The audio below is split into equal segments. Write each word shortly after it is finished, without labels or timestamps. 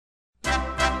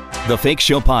The Fake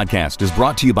Show podcast is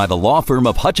brought to you by the law firm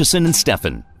of Hutchison and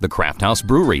Steffen, the Craft House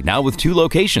Brewery, now with 2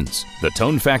 locations, the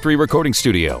Tone Factory Recording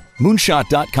Studio,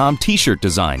 Moonshot.com T-shirt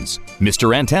designs,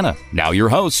 Mr. Antenna. Now your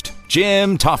host,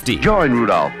 Jim Tofte. Join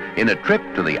Rudolph in a trip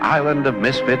to the island of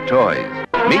misfit toys.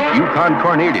 Meet Yukon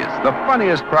Cornelius, the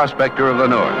funniest prospector of the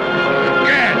North.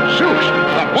 Gadzooks,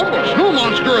 the humble snow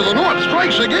monster of the North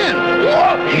strikes again.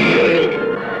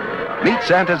 Meet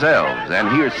Santa's elves and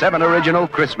hear 7 original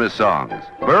Christmas songs.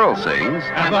 Burl sings,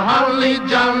 Have a holly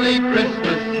jolly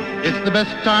Christmas, it's the best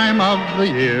time of the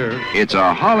year. it's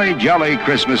a holly jolly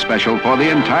Christmas special for the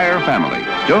entire family.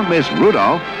 Don't miss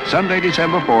Rudolph, Sunday,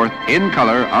 December 4th, in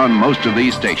color on most of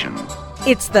these stations.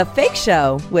 It's The Fake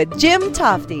Show with Jim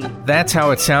Tofte. That's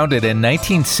how it sounded in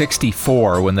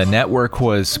 1964 when the network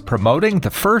was promoting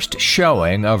the first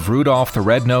showing of Rudolph the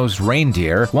Red-Nosed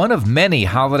Reindeer, one of many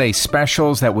holiday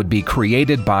specials that would be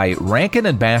created by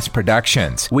Rankin Bass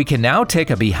Productions. We can now take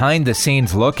a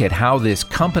behind-the-scenes look at how this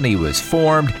company was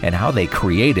formed and how they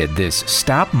created this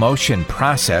stop-motion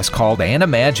process called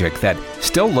animagic that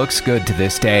still looks good to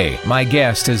this day. My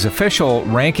guest is official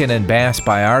Rankin Bass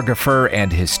biographer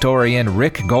and historian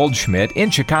Rick Goldschmidt in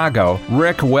Chicago.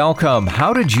 Rick, welcome.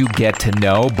 How did you get to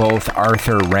know both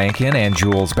Arthur Rankin and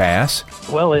Jules Bass?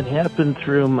 Well, it happened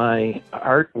through my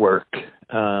artwork.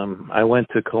 I went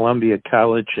to Columbia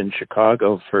College in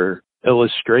Chicago for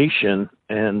illustration,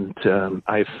 and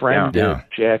I friended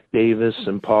Jack Davis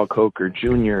and Paul Coker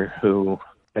Jr., who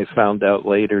I found out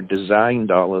later designed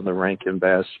all of the Rankin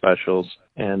Bass specials.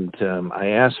 And I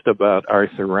asked about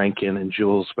Arthur Rankin and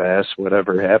Jules Bass,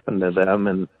 whatever happened to them.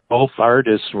 And both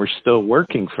artists were still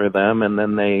working for them. And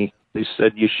then they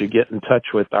said, you should get in touch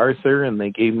with Arthur. And they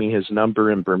gave me his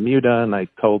number in Bermuda. And I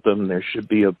told them there should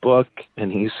be a book.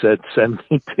 And he said, send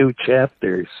me 2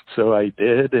 chapters. So I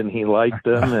did. And he liked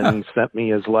them. And he sent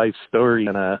me his life story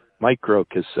in a micro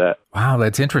cassette. Wow,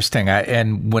 that's interesting.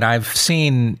 And when I've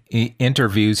seen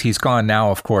interviews, he's gone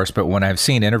now, of course, but when I've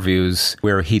seen interviews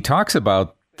where he talks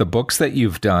about the books that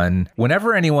you've done,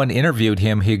 whenever anyone interviewed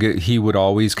him, he would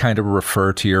always kind of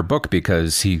refer to your book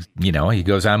because he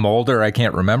goes, I'm older, I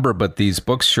can't remember, but these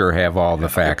books sure have all the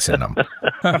facts in them.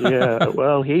 Yeah,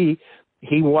 well, he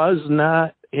was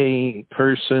not a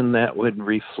person that would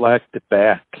reflect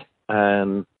back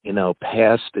on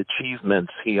past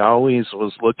achievements. He always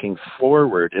was looking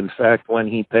forward. In fact, when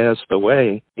he passed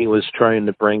away, he was trying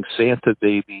to bring Santa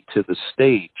Baby to the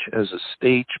stage as a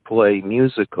stage play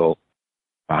musical.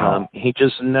 Wow. He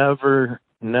just never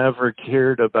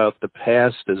cared about the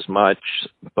past as much.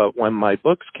 But when my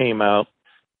books came out,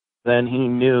 then he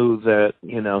knew that,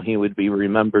 he would be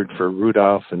remembered for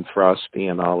Rudolph and Frosty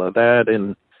and all of that.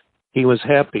 And he was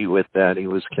happy with that. He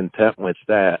was content with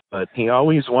that. But he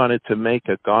always wanted to make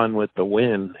a Gone with the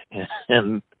Wind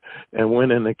and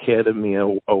win an Academy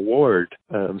Award.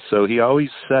 So he always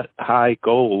set high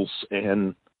goals,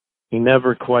 and he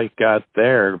never quite got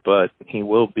there, but he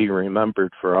will be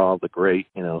remembered for all the great,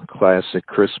 classic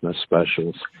Christmas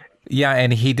specials. Yeah,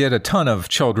 and he did a ton of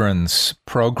children's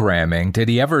programming. Did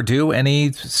he ever do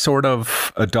any sort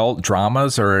of adult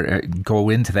dramas or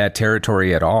go into that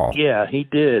territory at all? Yeah, he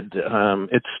did.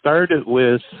 It started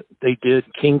with, they did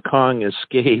King Kong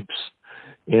Escapes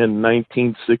in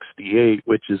 1968,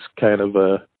 which is kind of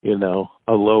a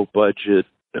low-budget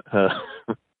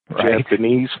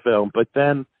Japanese film. But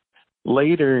then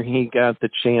later, he got the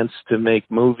chance to make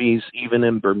movies even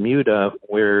in Bermuda,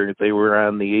 where they were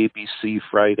on the ABC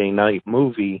Friday night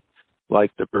movie,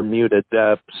 like The Bermuda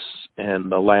Depths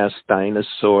and The Last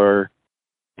Dinosaur,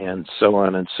 and so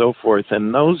on and so forth.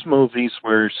 And those movies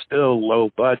were still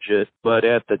low budget, but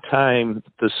at the time,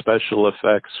 the special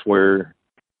effects were,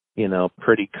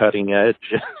 pretty cutting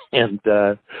edge. And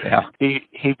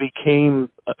he became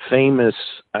famous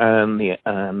on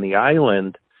the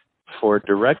island for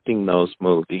directing those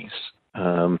movies.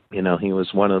 He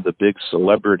was one of the big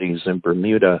celebrities in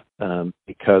Bermuda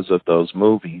because of those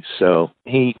movies. So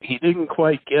he didn't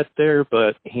quite get there,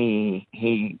 but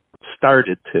he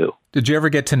started to. Did you ever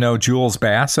get to know Jules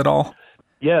Bass at all?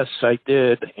 Yes, I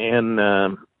did.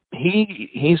 And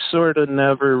he sort of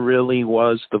never really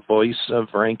was the voice of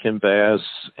Rankin Bass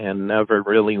and never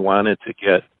really wanted to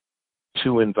get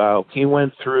too involved. He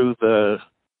went through the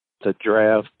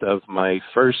draft of my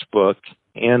first book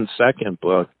and second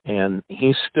book, and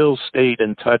he still stayed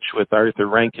in touch with Arthur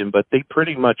Rankin, but they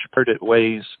pretty much parted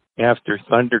ways after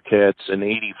Thundercats in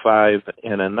 85,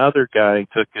 and another guy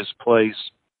took his place,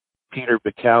 Peter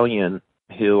Bacallion,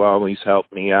 who always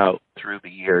helped me out through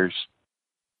the years.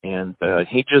 And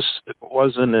he just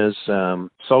wasn't as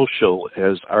social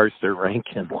as Arthur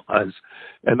Rankin was.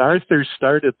 And Arthur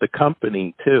started the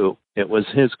company, too. It was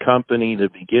his company to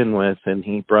begin with, and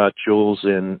he brought Jules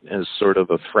in as sort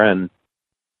of a friend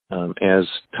as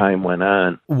time went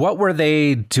on. What were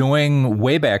they doing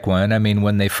way back when? I mean,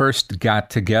 when they first got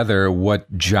together,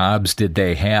 what jobs did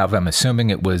they have? I'm assuming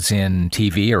it was in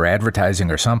TV or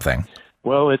advertising or something.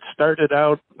 Well, it started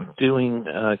out doing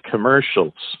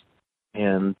commercials.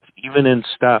 And even in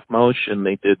stop motion,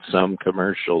 they did some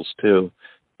commercials, too,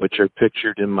 which are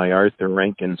pictured in my Arthur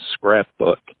Rankin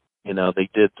scrapbook. You know, they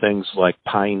did things like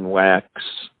Pine Wax,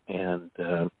 and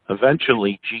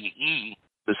eventually GE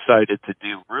decided to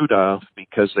do Rudolph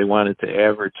because they wanted to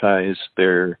advertise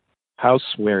their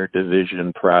houseware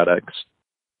division products.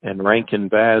 And Rankin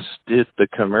Bass did the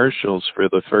commercials for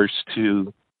the first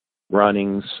two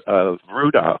runnings of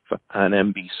Rudolph on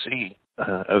NBC.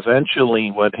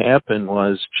 Eventually, what happened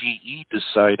was GE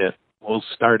decided we'll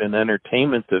start an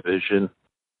entertainment division,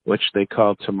 which they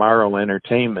called Tomorrow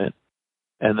Entertainment.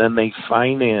 And then they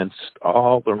financed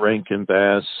all the Rankin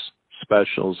Bass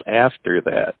specials after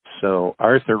that. So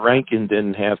Arthur Rankin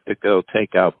didn't have to go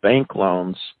take out bank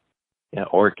loans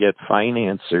or get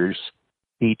financiers.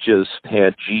 He just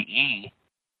had GE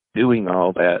doing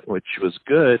all that, which was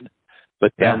good.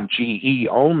 But then GE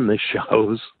owned the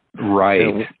shows.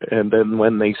 Right. And then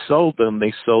when they sold them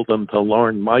to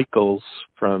Lorne Michaels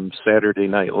from Saturday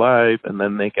Night Live, and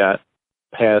then they got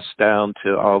passed down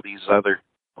to all these other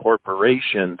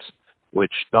corporations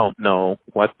which don't know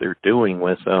what they're doing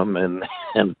with them and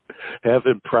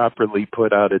haven't properly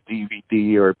put out a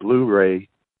DVD or Blu-ray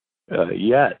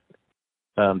yet.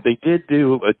 They did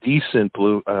do a decent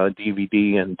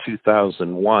DVD in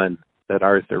 2001 that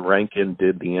Arthur Rankin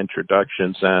did the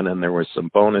introductions on, and there were some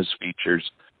bonus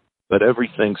features. But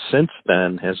everything since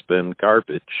then has been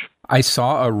garbage. I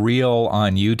saw a reel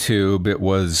on YouTube. It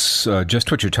was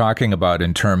just what you're talking about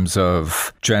in terms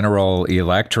of General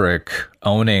Electric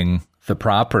owning the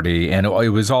property, and it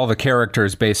was all the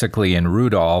characters basically in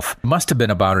Rudolph. It must have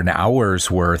been about an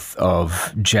hour's worth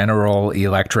of General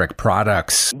Electric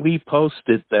products. We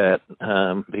posted that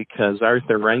because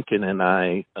Arthur Rankin and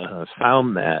I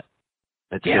found that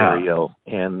material,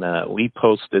 and we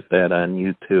posted that on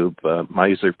YouTube,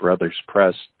 Miser Brothers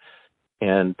Press,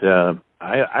 and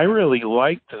I really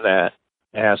liked that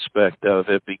aspect of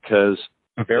it because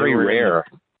very rare.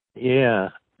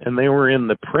 And they were in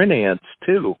the print ads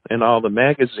too, in all the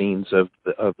magazines of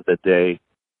the day.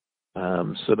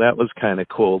 So that was kind of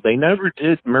cool. They never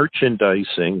did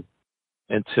merchandising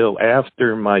until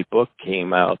after my book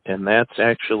came out, and that's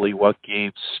actually what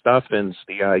gave Stuffins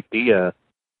the idea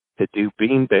to do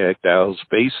beanbag dolls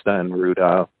based on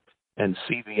Rudolph, and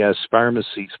CVS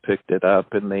pharmacies picked it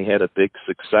up, and they had a big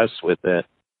success with it.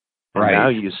 And now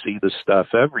you see the stuff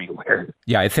everywhere.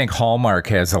 Yeah, I think Hallmark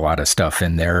has a lot of stuff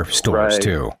in their stores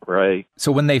too. Right.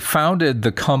 So when they founded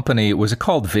the company, was it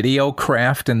called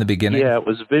Videocraft in the beginning? Yeah, it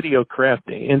was Videocraft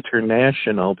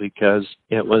International because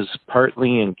it was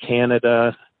partly in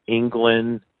Canada,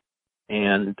 England,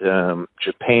 and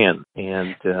Japan.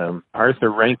 And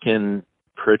Arthur Rankin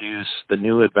produced The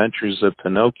New Adventures of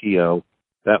Pinocchio.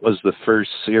 That was the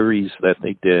first series that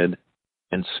they did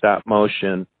in stop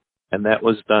motion, and that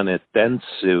was done at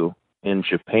Dentsu in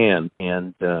Japan.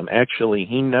 And actually,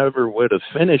 he never would have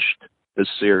finished the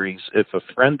series if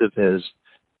a friend of his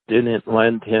didn't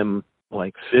lend him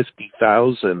like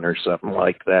 $50,000 or something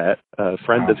like that. A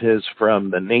friend of his from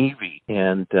the Navy.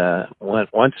 And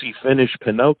once he finished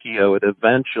Pinocchio, it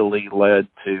eventually led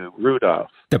to Rudolph.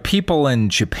 The people in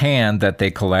Japan that they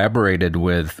collaborated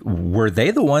with, were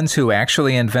they the ones who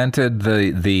actually invented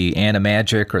the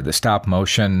animagic or the stop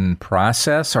motion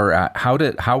process, or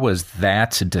how was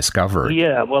that discovered?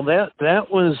 Yeah, well,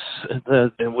 that was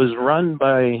it was run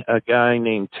by a guy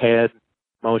named Tad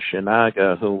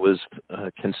Moshinaga, who was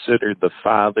considered the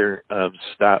father of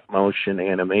stop motion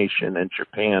animation in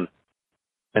Japan.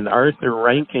 And Arthur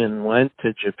Rankin went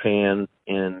to Japan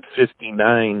in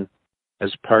 '59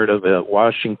 as part of a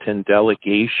Washington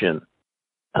delegation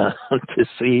to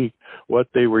see what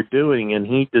they were doing. And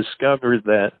he discovered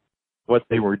that what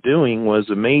they were doing was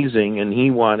amazing, and he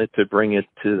wanted to bring it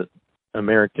to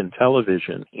American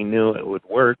television. He knew it would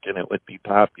work and it would be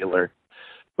popular.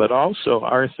 But also,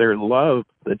 Arthur loved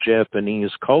the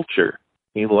Japanese culture.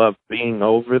 He loved being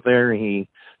over there. He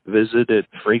visited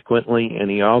frequently, and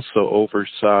he also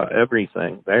oversaw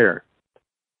everything there.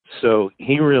 So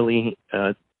he really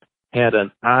had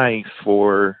an eye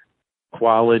for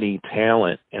quality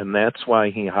talent, and that's why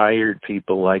he hired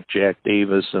people like Jack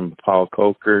Davis and Paul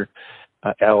Coker,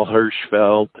 Al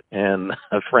Hirschfeld, and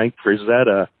Frank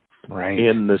Frazetta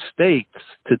in the States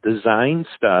to design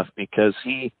stuff, because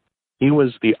he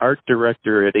was the art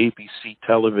director at ABC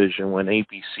Television when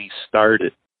ABC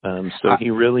started. So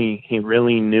he really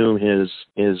knew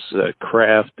his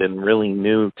craft and really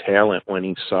knew talent when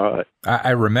he saw it.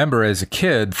 I remember as a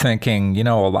kid thinking,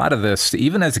 a lot of this,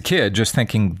 even as a kid, just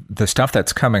thinking the stuff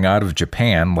that's coming out of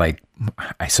Japan, like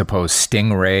I suppose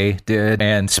Stingray did,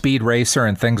 and Speed Racer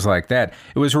and things like that.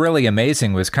 It was really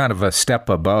amazing. It was kind of a step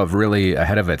above, really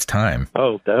ahead of its time.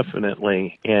 Oh,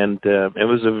 definitely. And it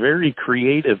was a very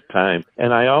creative time.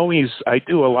 And I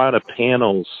do a lot of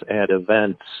panels at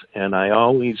events, and I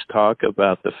always talk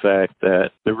about the fact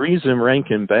that the reason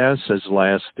Rankin Bass has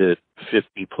lasted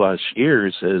 50 plus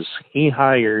years is he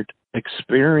hired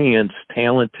experienced,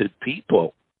 talented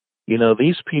people.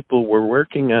 These people were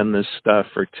working on this stuff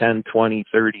for 10, 20,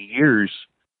 30 years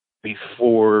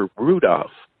before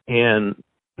Rudolph. And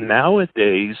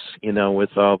nowadays,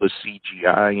 with all the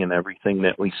CGI and everything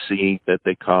that we see that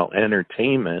they call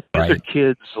entertainment, these are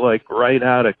kids like right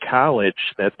out of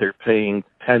college that they're paying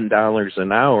 $10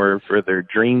 an hour for their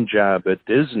dream job at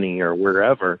Disney or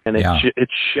wherever. And it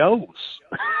shows.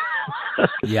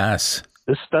 Yes.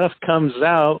 The stuff comes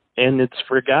out and it's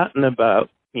forgotten about,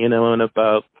 in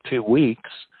about 2 weeks.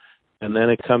 And then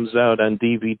it comes out on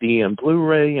DVD and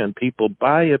Blu-ray, and people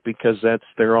buy it because that's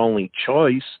their only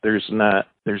choice. There's not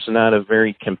a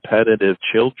very competitive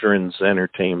children's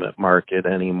entertainment market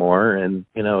anymore, and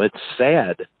it's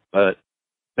sad, but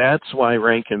that's why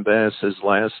Rankin Bass has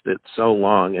lasted so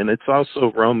long. And it's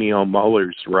also Romeo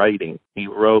Muller's writing. He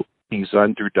wrote these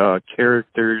underdog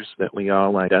characters that we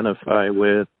all identify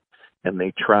with, and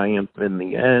they triumph in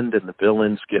the end, and the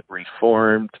villains get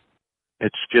reformed.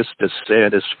 It's just a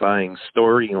satisfying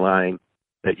storyline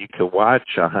that you could watch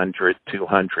 100,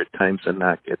 200 times and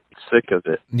not get sick of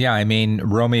it. Yeah, I mean,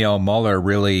 Romeo Muller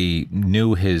really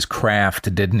knew his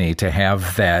craft, didn't he? To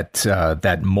have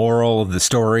that moral of the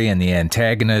story and the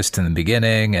antagonist in the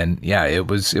beginning, and yeah, it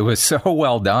was so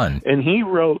well done. And he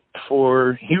wrote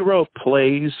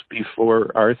plays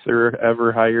before Arthur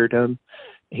ever hired him.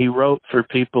 He wrote for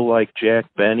people like Jack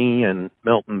Benny and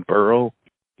Milton Berle.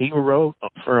 He wrote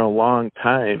for a long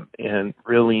time and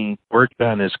really worked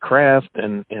on his craft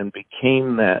and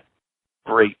became that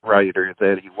great writer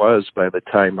that he was by the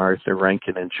time Arthur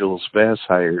Rankin and Jules Bass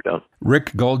hired him.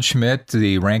 Rick Goldschmidt,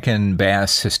 the Rankin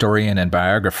Bass historian and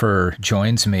biographer,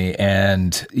 joins me.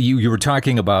 And you were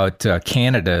talking about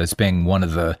Canada as being one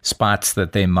of the spots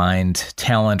that they mined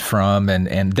talent from.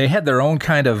 And they had their own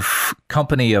kind of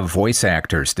company of voice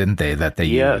actors, didn't they, that they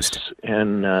used? Yes,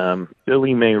 and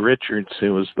Billy May Richards,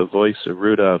 who was the voice of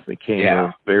Rudolph, became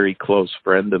a very close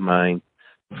friend of mine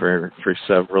for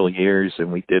several years, and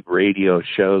we did radio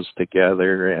shows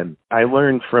together. And I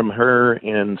learned from her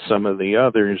and some of the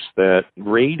others that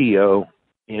radio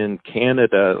in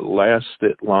Canada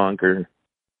lasted longer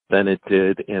than it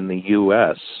did in the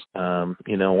U.S.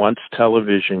 Once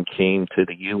television came to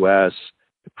the U.S.,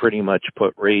 it pretty much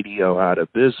put radio out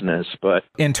of business. But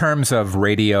in terms of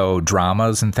radio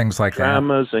dramas and things like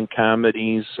dramas and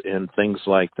comedies and things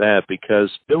like that, because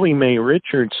Billy May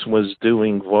Richards was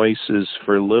doing voices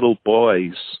for little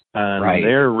boys on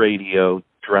their radio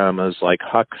dramas like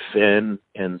Huck Finn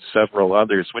and several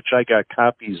others, which I got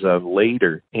copies of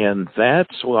later. And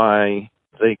that's why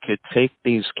they could take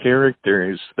these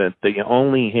characters that they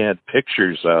only had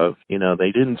pictures of,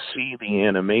 they didn't see the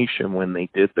animation when they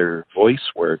did their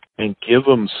voice work, and give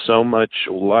them so much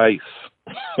life,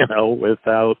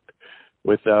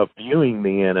 without viewing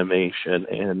the animation.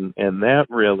 And that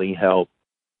really helped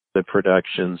the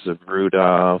productions of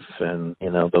Rudolph and,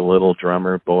 the Little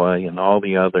Drummer Boy and all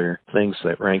the other things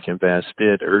that Rankin Bass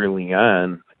did early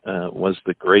on. Was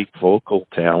the great vocal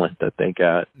talent that they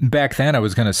got. Back then, I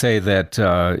was going to say that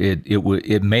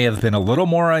it may have been a little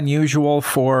more unusual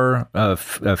for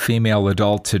a female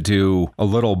adult to do a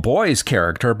little boy's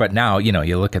character, but now,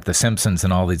 you look at The Simpsons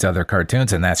and all these other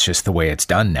cartoons, and that's just the way it's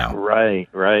done now. Right.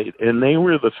 And they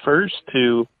were the first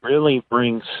to really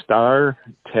bring star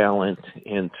talent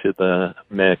into the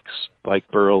mix, like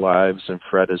Burl Ives and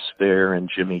Fred Astaire and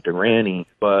Jimmy Durante,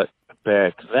 but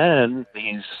back then,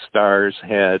 these stars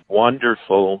had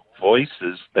wonderful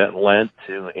voices that lent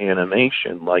to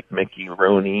animation, like Mickey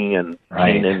Rooney and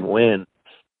Keenan Wynn.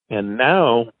 And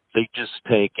now they just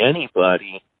take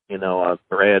anybody, a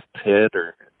Brad Pitt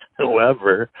or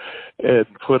whoever, and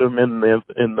put them in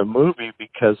the movie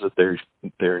because of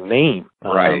their name.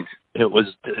 Right. It was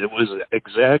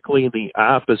exactly the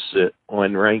opposite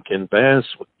when Rankin Bass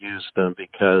used them,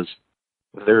 because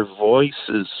their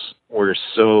voices were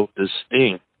so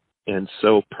distinct and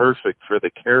so perfect for the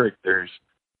characters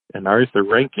And Arthur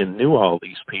Rankin knew all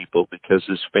these people because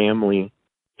his family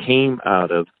came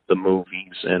out of the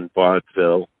movies and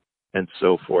vaudeville and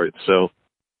so forth. So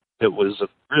it was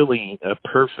really a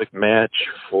perfect match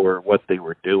for what they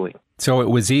were doing. So it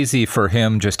was easy for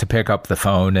him just to pick up the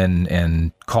phone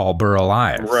and call Burl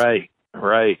Ives. Right.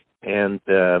 And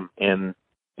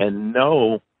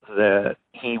know that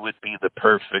he would be the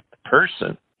perfect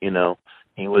person. You know,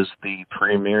 he was the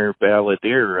premier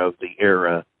balladeer of the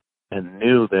era and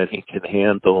knew that he could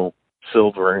handle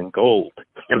Silver and Gold,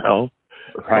 you know,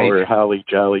 or Holly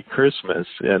Jolly Christmas.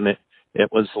 And it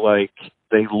was like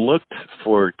they looked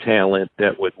for talent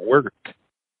that would work,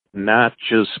 not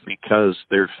just because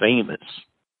they're famous.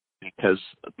 Because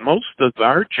most of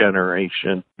our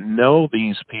generation know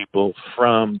these people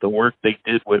from the work they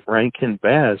did with Rankin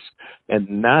Bass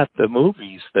and not the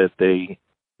movies that they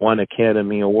won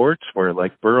Academy Awards for.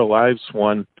 Like Burl Ives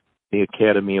won the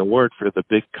Academy Award for The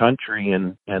Big Country,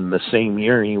 and the same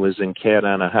year he was in Cat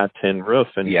on a Hot Tin Roof,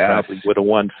 and he probably would have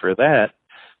won for that.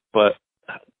 But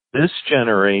this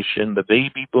generation, the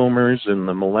baby boomers and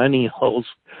the millennials,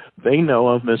 they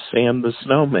know him as Sam the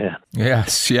Snowman.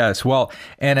 Yes. Well,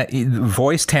 and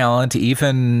voice talent,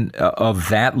 even of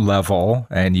that level,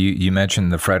 and you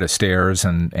mentioned the Fred Astaire's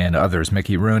and others,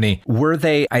 Mickey Rooney, were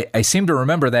they, I seem to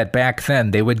remember that back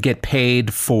then they would get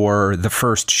paid for the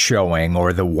first showing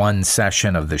or the one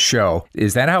session of the show.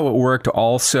 Is that how it worked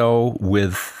also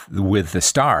with the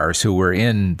stars who were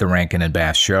in the Rankin and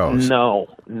Bass shows? No.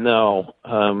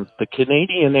 The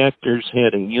Canadian actors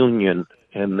had a union,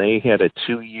 and they had a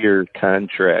 2-year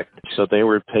contract, so they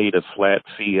were paid a flat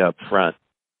fee up front.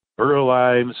 Burl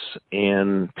Ives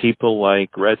and people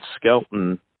like Red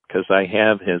Skelton, because I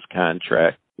have his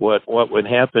contract, what would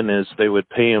happen is they would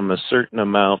pay him a certain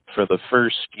amount for the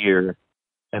first year,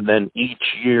 and then each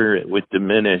year it would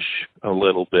diminish a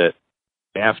little bit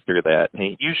after that. And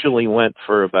it usually went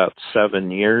for about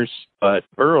 7 years, but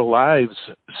Burl Ives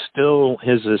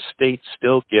his estate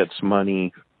still gets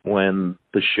money when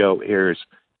the show airs.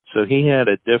 So he had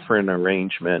a different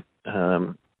arrangement,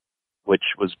 which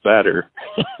was better.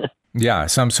 Yeah,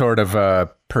 some sort of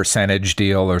a percentage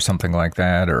deal or something like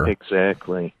that, or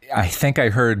exactly. I think I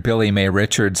heard Billy May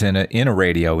Richards in a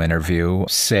radio interview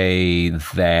say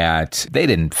that they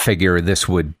didn't figure this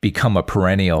would become a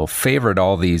perennial favorite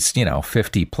all these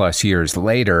 50 plus years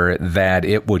later, that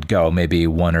it would go maybe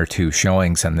 1 or 2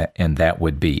 showings and that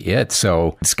would be it.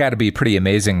 So it's got to be pretty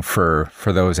amazing for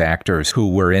those actors who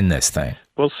were in this thing.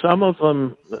 Well, some of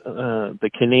them,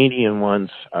 the Canadian ones,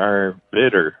 are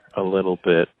bitter a little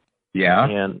bit. Yeah.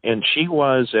 And she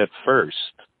was at first,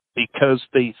 because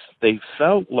they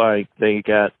felt like they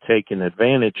got taken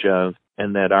advantage of,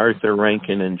 and that Arthur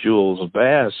Rankin and Jules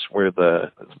Bass were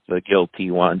the guilty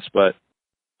ones. But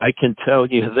I can tell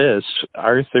you this,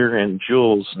 Arthur and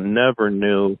Jules never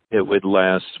knew it would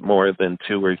last more than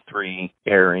 2 or 3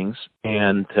 airings.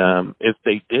 And if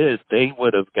they did, they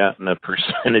would have gotten a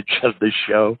percentage of the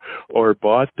show or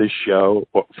bought the show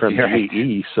from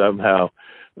GE somehow.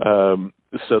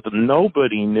 So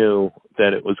nobody knew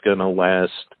that it was going to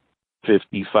last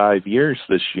 55 years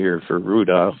this year for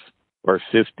Rudolph, or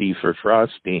 50 for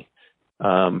Frosty.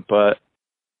 But,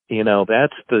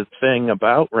 that's the thing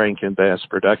about Rankin Bass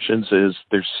Productions, is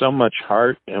there's so much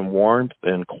heart and warmth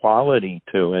and quality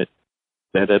to it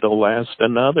that it'll last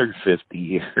another 50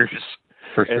 years.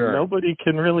 For sure. And nobody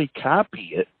can really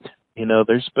copy it.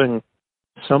 There's been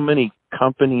so many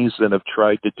companies that have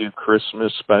tried to do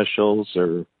Christmas specials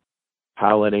or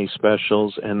holiday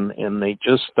specials, and they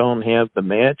just don't have the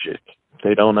magic.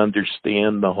 They don't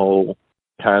understand the whole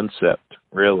concept,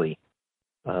 really,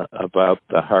 about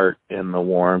the heart and the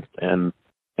warmth and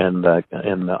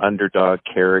the underdog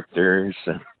characters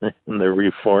and the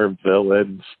reformed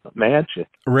villains. Magic.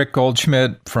 Rick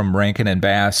Goldschmidt from Rankin and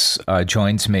Bass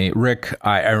joins me. Rick,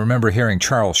 I remember hearing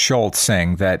Charles Schultz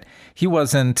saying that he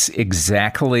wasn't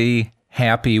exactly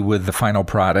happy with the final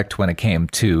product when it came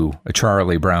to A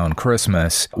Charlie Brown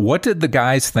Christmas. What did the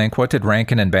guys think? What did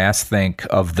Rankin and Bass think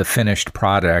of the finished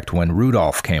product when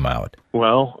Rudolph came out?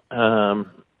 Well,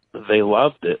 they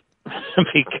loved it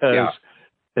because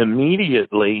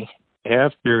immediately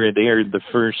after it aired the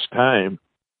first time,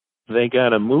 they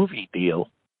got a movie deal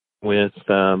with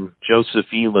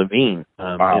Joseph E. Levine.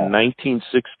 In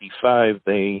 1965,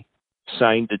 they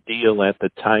signed a deal at the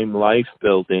Time Life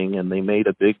building, and they made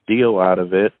a big deal out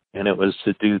of it. And it was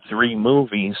to do 3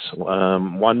 movies.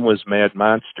 One was Mad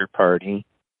Monster Party,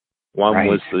 one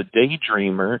was The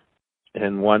Daydreamer,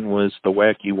 and one was The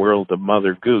Wacky World of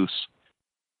Mother Goose.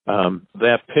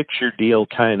 That picture deal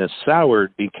kind of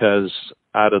soured because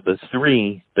out of the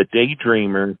 3, The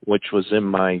Daydreamer, which was in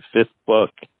my 5th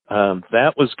book,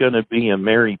 that was going to be a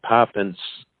Mary Poppins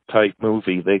type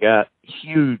movie. They got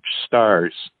huge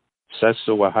stars: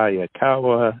 Sesawa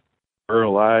Hayakawa,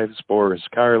 Earl Ives, Boris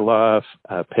Karloff,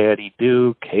 Patty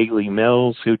Duke, Haley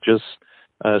Mills, who just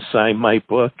signed my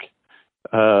book,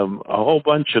 a whole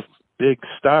bunch of big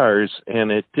stars,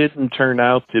 and it didn't turn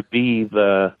out to be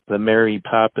the Mary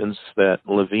Poppins that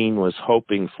Levine was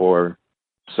hoping for.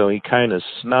 So he kind of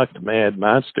snuck Mad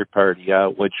Monster Party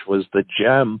out, which was the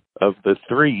gem of the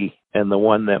three and the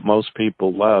one that most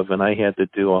people love. And I had to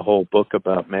do a whole book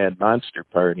about Mad Monster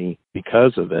Party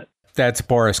because of it. That's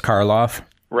Boris Karloff.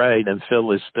 Right, and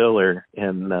Phyllis Diller.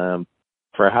 And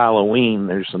for Halloween,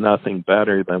 there's nothing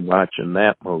better than watching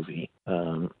that movie.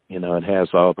 It has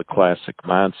all the classic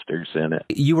monsters in it.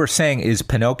 You were saying, is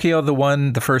Pinocchio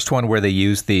the first one where they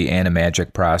used the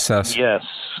animagic process? Yes,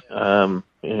 and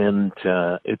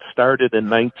it started in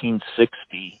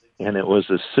 1960, and it was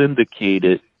a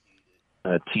syndicated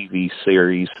TV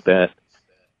series that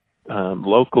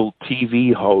local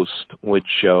TV host would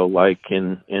show. Like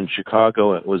in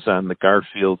Chicago, it was on the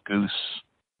Garfield Goose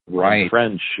and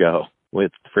Friends show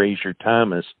with Fraser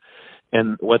Thomas.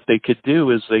 And what they could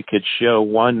do is they could show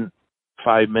one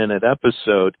 5-minute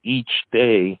episode each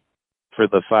day for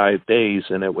the 5 days,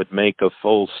 and it would make a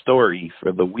full story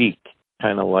for the week,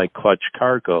 kind of like Clutch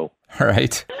Cargo.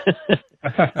 Right.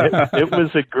 It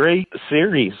was a great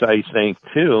series, I think,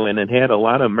 too, and it had a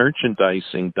lot of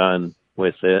merchandising done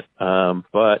with it.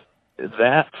 But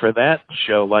for that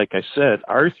show, like I said,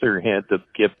 Arthur had to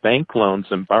give bank loans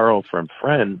and borrow from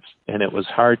friends, and it was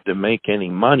hard to make any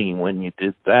money when you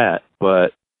did that.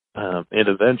 But it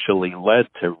eventually led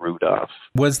to Rudolph.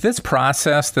 Was this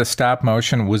process, the stop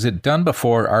motion, was it done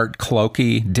before Art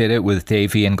Clokey did it with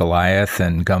Davy and Goliath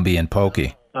and Gumby and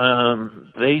Pokey?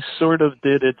 They sort of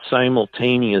did it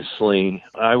simultaneously.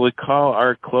 I would call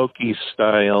Art Clokey's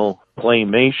style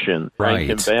claymation. Right.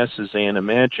 Rankin Bass's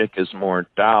animagic is more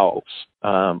dolls.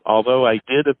 Although I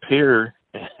did appear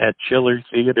at Chiller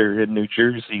Theater in New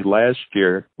Jersey last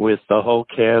year with the whole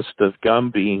cast of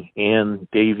Gumby and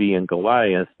Davy and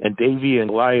Goliath. And Davy and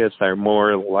Goliath are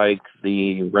more like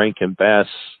the Rankin Bass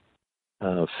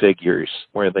figures,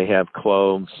 where they have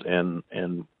clothes and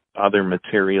other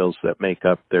materials that make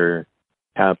up their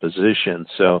composition.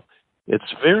 So it's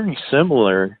very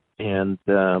similar, and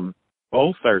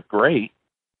both are great,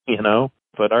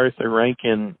 but Arthur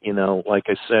Rankin, like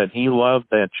I said, he loved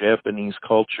that Japanese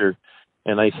culture,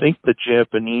 and I think the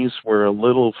Japanese were a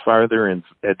little farther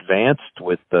advanced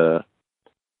with the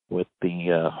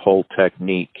whole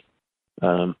technique,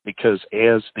 because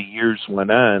as the years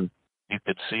went on, you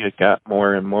could see it got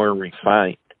more and more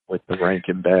refined with the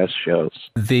Rankin Bass shows.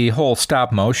 The whole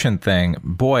stop motion thing,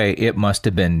 boy, it must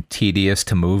have been tedious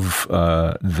to move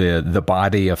the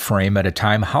body a frame at a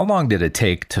time. How long did it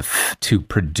take to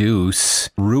produce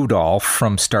Rudolph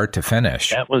from start to finish?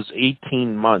 That was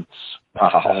 18 months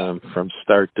from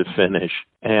start to finish.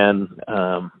 And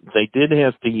they did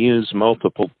have to use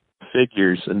multiple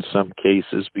figures in some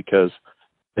cases because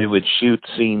they would shoot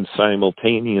scenes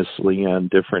simultaneously on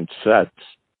different sets.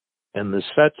 And the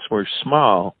sets were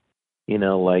small,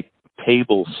 like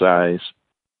table size,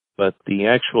 but the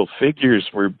actual figures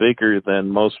were bigger than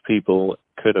most people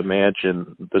could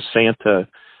imagine. The Santa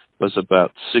was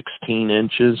about 16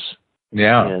 inches.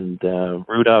 Yeah. And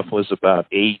Rudolph was about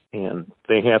 8, and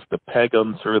they have to peg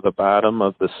them through the bottom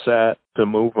of the set to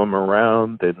move them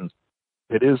around, and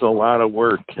it is a lot of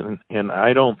work, and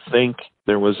I don't think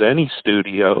there was any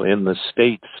studio in the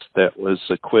States that was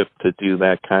equipped to do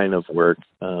that kind of work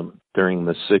during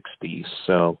the 60s.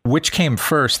 So, which came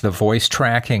first, the voice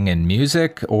tracking and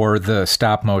music or the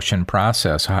stop motion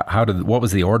process? What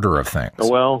was the order of things?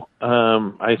 Well,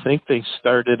 I think they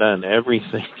started on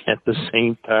everything at the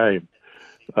same time.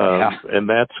 And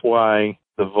that's why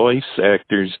the voice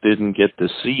actors didn't get to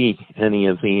see any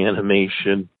of the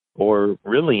animation or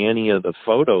really any of the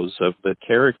photos of the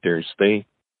characters.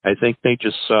 I think they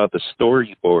just saw the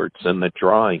storyboards and the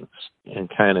drawings and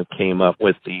kind of came up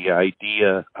with the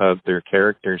idea of their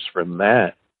characters from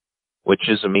that, which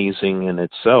is amazing in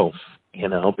itself,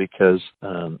 because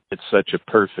it's such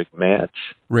a perfect match.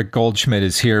 Rick Goldschmidt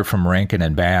is here from Rankin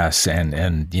and Bass,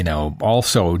 and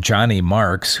also Johnny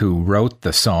Marks, who wrote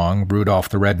the song Rudolph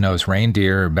the Red-Nosed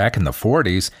Reindeer back in the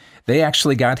 40s. They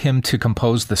actually got him to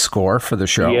compose the score for the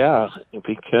show. Yeah,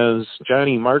 because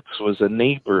Johnny Marks was a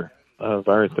neighbor of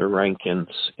Arthur Rankin's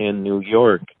in New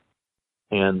York,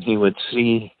 and he would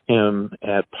see him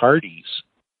at parties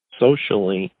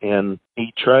socially, and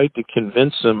he tried to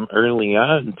convince him early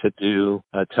on to do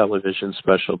a television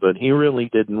special, but he really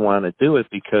didn't want to do it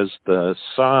because the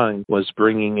song was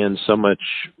bringing in so much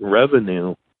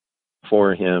revenue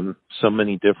for him. So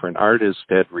many different artists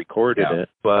had recorded it.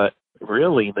 But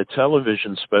really, the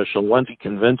television special, once he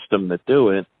convinced them to do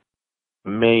it,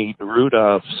 made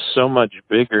Rudolph so much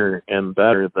bigger and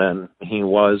better than he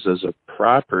was as a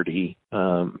property.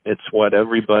 It's what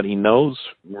everybody knows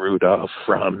Rudolph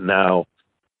from now.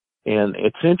 And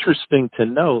it's interesting to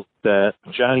note that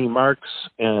Johnny Marks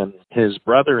and his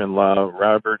brother-in-law,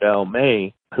 Robert L.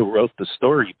 May, who wrote the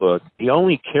storybook, the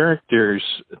only characters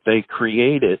they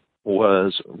created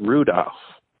was Rudolph,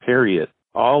 period.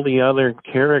 All the other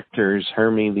characters,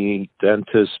 Hermie the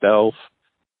dentist elf,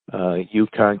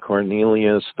 Yukon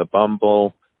Cornelius, the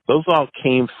Bumble, those all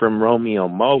came from Romeo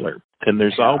Muller. And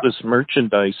there's all this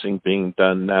merchandising being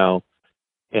done now,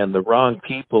 and the wrong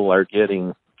people are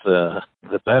getting the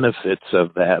benefits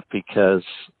of that, because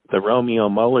the Romeo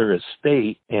Muller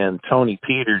estate and Tony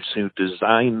Peters, who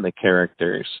designed the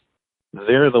characters,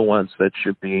 they're the ones that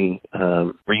should be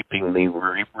reaping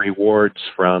the rewards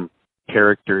from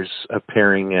characters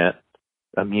appearing at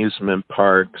amusement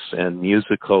parks and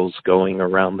musicals going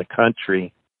around the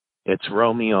country. It's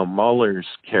Romeo Muller's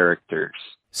characters.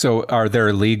 So are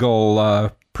there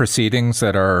legal proceedings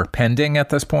that are pending at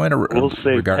this point we'll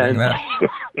say regarding that?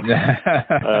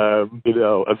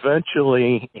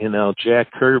 Eventually,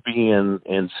 Jack Kirby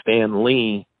and Stan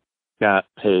Lee got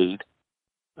paid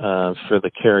for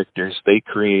the characters they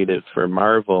created for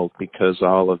Marvel, because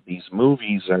all of these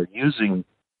movies are using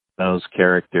those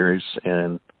characters,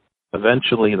 and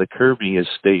eventually the Kirby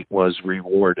estate was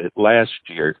rewarded last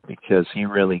year because he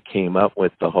really came up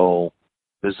with the whole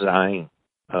design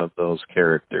of those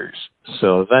characters.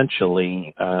 So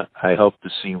eventually, I hope to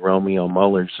see Romeo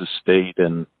Muller's estate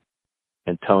and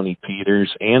Tony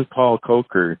Peters and Paul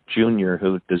Coker Jr.,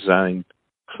 who designed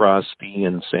Frosty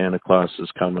and Santa Claus is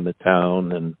Coming to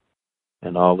Town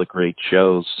and all the great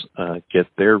shows, get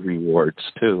their rewards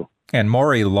too. And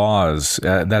Maury Laws,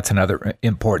 that's another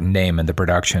important name in the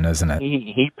production, isn't it?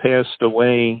 He passed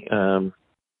away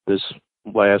this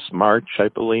last March, I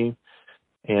believe,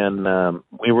 and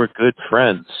we were good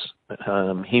friends.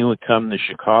 He would come to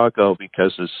Chicago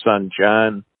because his son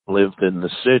John lived in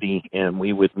the city, and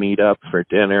we would meet up for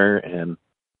dinner, and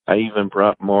I even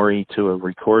brought Maury to a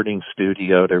recording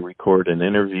studio to record an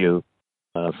interview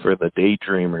for the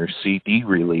Daydreamer CD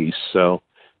release. So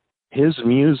his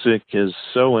music is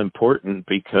so important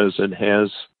because it has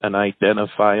an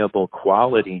identifiable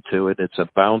quality to it. It's a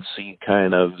bouncy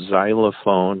kind of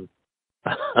xylophone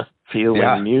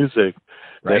feeling music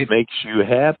that makes you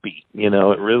happy.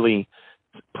 It really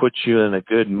puts you in a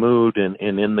good mood and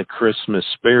in the Christmas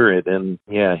spirit. And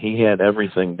he had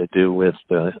everything to do with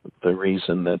the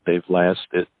reason that they've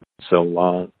lasted so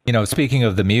long. Speaking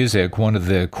of the music, one of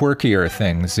the quirkier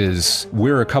things is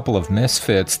We're a Couple of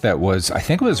Misfits that I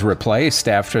think was replaced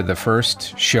after the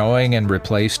first showing and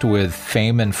replaced with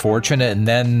Fame and Fortune, and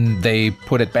then they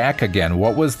put it back again.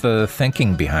 What was the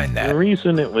thinking behind that? The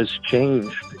reason it was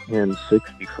changed in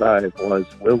 65 was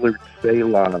Willard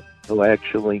Saloff, who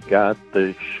actually got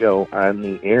the show on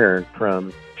the air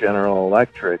from General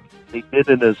Electric. They did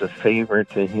it as a favor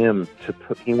to him.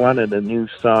 He wanted a new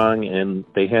song, and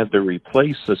they had to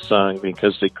replace the song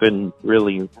because they couldn't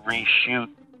really reshoot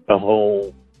the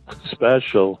whole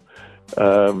special.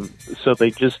 So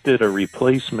they just did a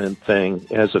replacement thing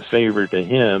as a favor to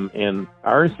him. And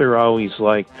Arthur always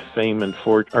liked Fame and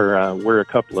Fortune, or We're a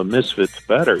Couple of Misfits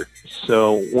better.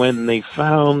 So when they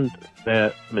found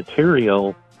that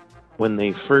material, when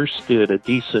they first did a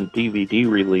decent DVD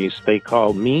release, they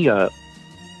called me up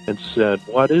and said,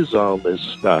 what is all this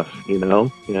stuff,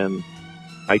 And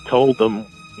I told them,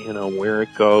 where it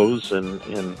goes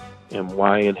and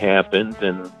why it happened,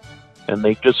 and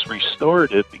they just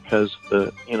restored it because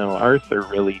Arthur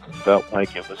really felt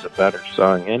like it was a better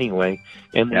song anyway,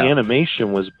 and the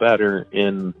animation was better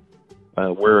in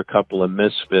We're a Couple of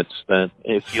Misfits. That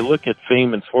if you look at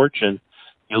Fame and Fortune,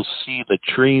 you'll see the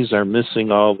trees are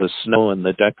missing all the snow and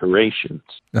the decorations.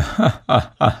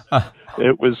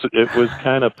 It was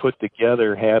kind of put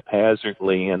together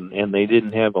haphazardly, and they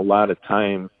didn't have a lot of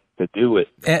time to do it.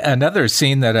 Another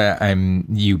scene that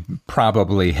you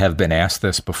probably have been asked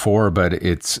this before, but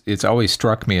it's always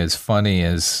struck me as funny,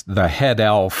 is the head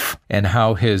elf and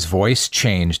how his voice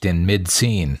changed in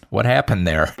mid-scene. What happened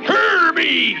there?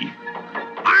 Herbie!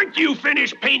 Aren't you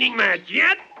finished painting that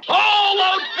yet? All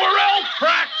out for elf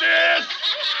practice!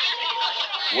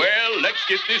 Well, let's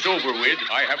get this over with.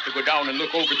 I have to go down and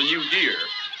look over the new deer.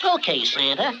 Okay,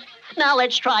 Santa. Now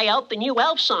let's try out the new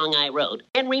elf song I wrote.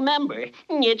 And remember,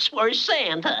 it's for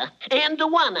Santa, and a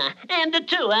one-a, and a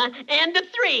two-a, and a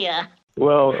three-a.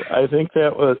 Well, I think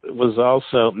that was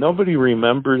also, nobody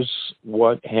remembers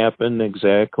what happened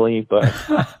exactly, but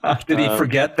did he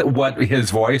forget what his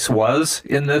voice was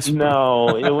in this?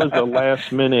 No, it was a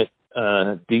last-minute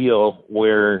deal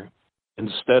where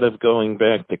instead of going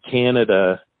back to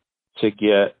Canada to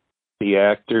get the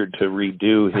actor to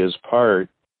redo his part,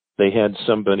 they had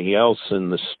somebody else in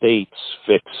the States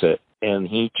fix it. And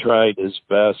he tried his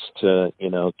best to,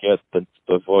 get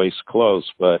the voice close,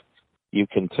 but you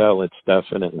can tell it's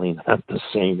definitely not the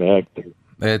same actor.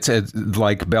 It's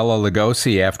like Bela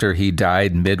Lugosi after he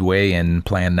died midway in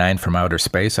Plan 9 from Outer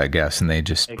Space, I guess, and they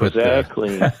just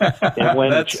exactly.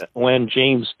 And when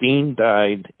James Dean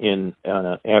died in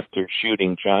after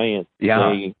shooting Giant,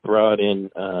 they brought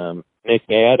in Nick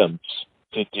Adams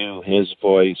to do his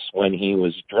voice when he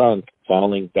was drunk,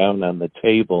 falling down on the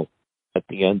table at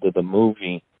the end of the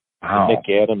movie. Wow. Nick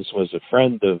Adams was a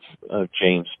friend of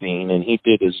James Dean, and he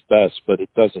did his best, but it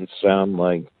doesn't sound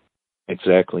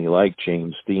exactly like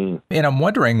James Dean. And I'm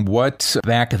wondering what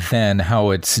back then,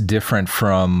 how it's different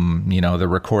from, the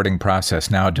recording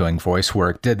process now doing voice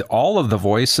work. Did all of the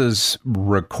voices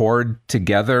record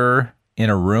together in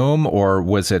a room, or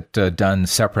was it done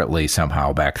separately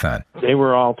somehow back then? They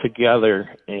were all together.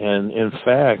 And in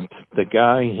fact, the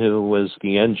guy who was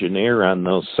the engineer on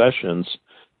those sessions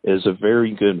is a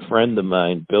very good friend of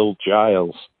mine, Bill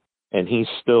Giles, and he's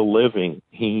still living.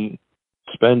 He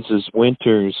spends his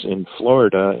winters in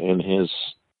Florida and his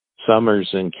summers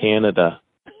in Canada.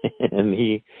 And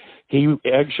he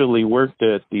actually worked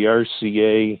at the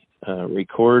RCA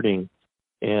recording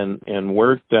and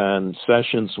worked on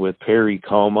sessions with Perry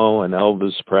Como and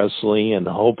Elvis Presley and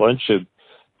a whole bunch of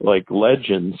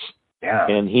legends. Yeah.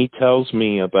 And he tells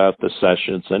me about the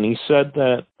sessions, and he said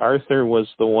that Arthur was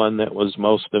the one that was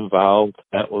most involved.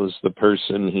 That was the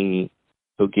person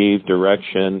who gave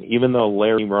direction, even though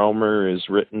Larry Romer is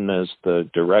written as the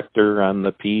director on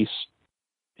the piece,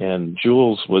 and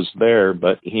Jules was there,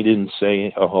 but he didn't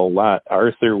say a whole lot.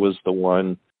 Arthur was the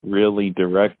one really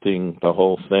directing the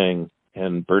whole thing,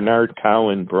 and Bernard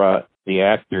Cowan brought the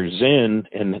actors in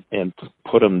and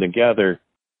put them together,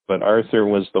 but Arthur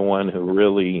was the one who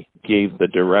really gave the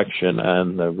direction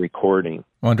on the recording.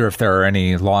 I wonder if there are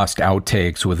any lost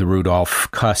outtakes with Rudolph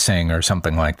cussing or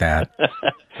something like that.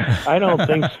 I don't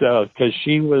think so, because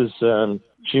she was a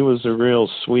real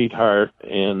sweetheart,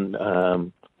 and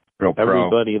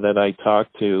everybody that I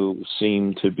talked to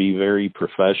seemed to be very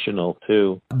professional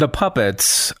too. The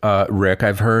puppets, Rick,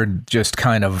 I've heard just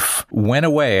kind of went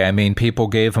away. I mean, people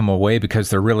gave them away because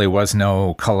there really was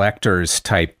no collector's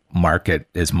type market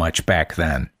as much back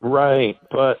then. Right,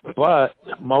 but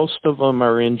most of them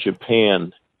are in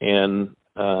Japan, and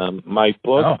my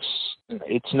books,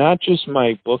 it's not just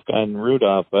my book on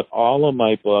Rudolph, but all of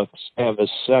my books have a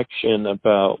section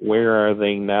about where are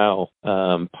they now,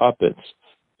 puppets,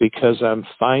 because I'm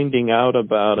finding out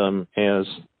about them as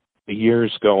the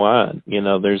years go on.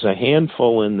 There's a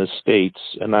handful in the States,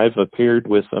 and I've appeared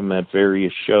with them at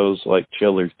various shows like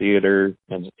Chiller Theater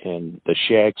and the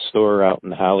Shag Store out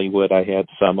in Hollywood. I had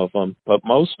some of them, but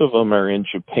most of them are in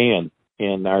Japan.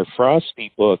 And our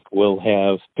Frosty book will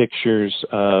have pictures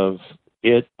of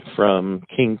it from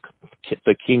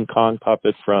the King Kong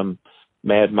puppet from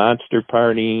Mad Monster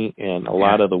Party, and a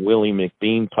lot of the Willie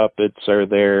McBean puppets are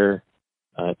there.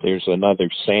 There's another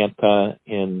Santa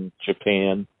in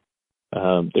Japan.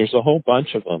 There's a whole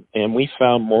bunch of them. And we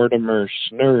found Mortimer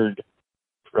Snerd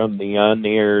from the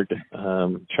unaired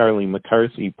Charlie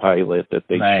McCarthy pilot that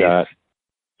they shot.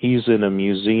 He's in a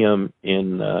museum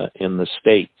in the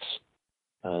States,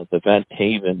 the Vent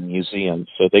Haven Museum.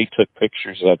 So they took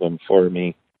pictures of him for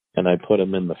me, and I put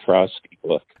them in the Frosty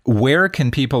book. Where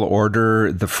can people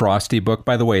order the Frosty book?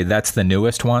 By the way, that's the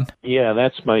newest one? Yeah,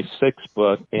 that's my sixth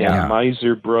book, and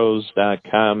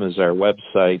miserbros.com is our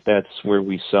website. That's where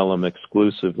we sell them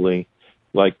exclusively,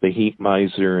 like the Heat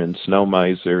Miser and Snow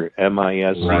Miser,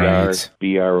 MISERBROS.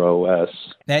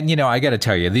 And, I got to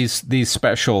tell you, these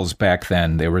specials back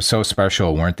then, they were so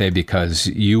special, weren't they? Because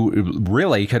you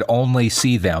really could only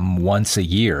see them once a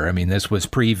year. I mean, this was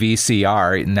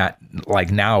pre-VCR, not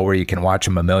like now where you can watch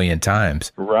them a million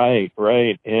times. Right.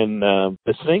 And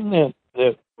the thing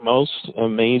that most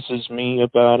amazes me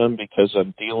about them, because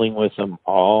I'm dealing with them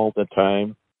all the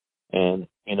time, and,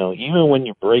 even when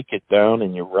you break it down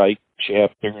and you write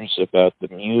chapters about the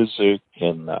music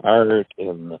and the art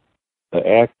and the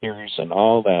actors and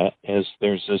all that,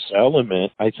 there's this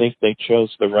element, I think they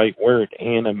chose the right word,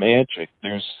 animagic.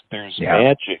 There's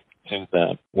magic to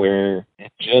them, where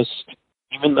it just,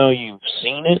 even though you've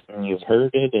seen it and you've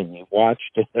heard it and you've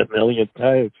watched it a million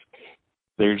times,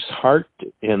 there's heart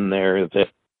in there that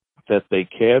that they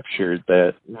captured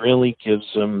that really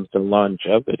gives them the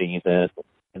longevity that,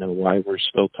 why we're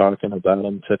still talking about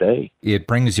them today. It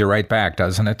brings you right back,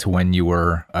 doesn't it, to when you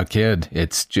were a kid?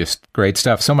 It's just great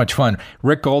stuff. So much fun.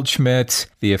 Rick Goldschmidt,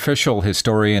 the official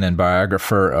historian and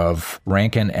biographer of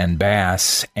Rankin and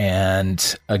Bass.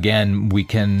 And again, we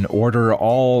can order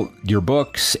all your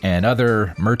books and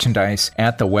other merchandise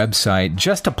at the website.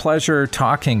 Just a pleasure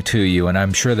talking to you, and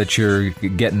I'm sure that you're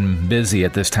getting busy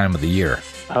at this time of the year.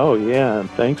 Oh, yeah,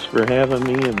 and thanks for having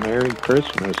me, and Merry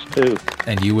Christmas, too.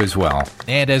 And you as well.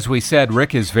 And as we said,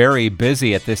 Rick is very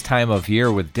busy at this time of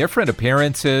year with different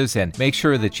appearances, and make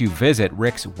sure that you visit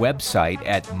Rick's website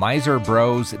at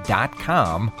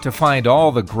miserbros.com to find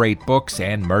all the great books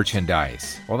and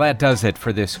merchandise. Well, that does it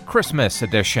for this Christmas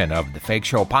edition of the Fake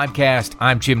Show podcast.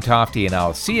 I'm Jim Tofte, and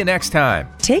I'll see you next time.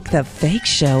 Take the Fake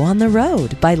Show on the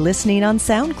road by listening on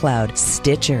SoundCloud,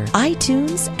 Stitcher,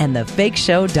 iTunes, and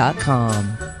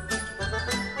thefakeshow.com.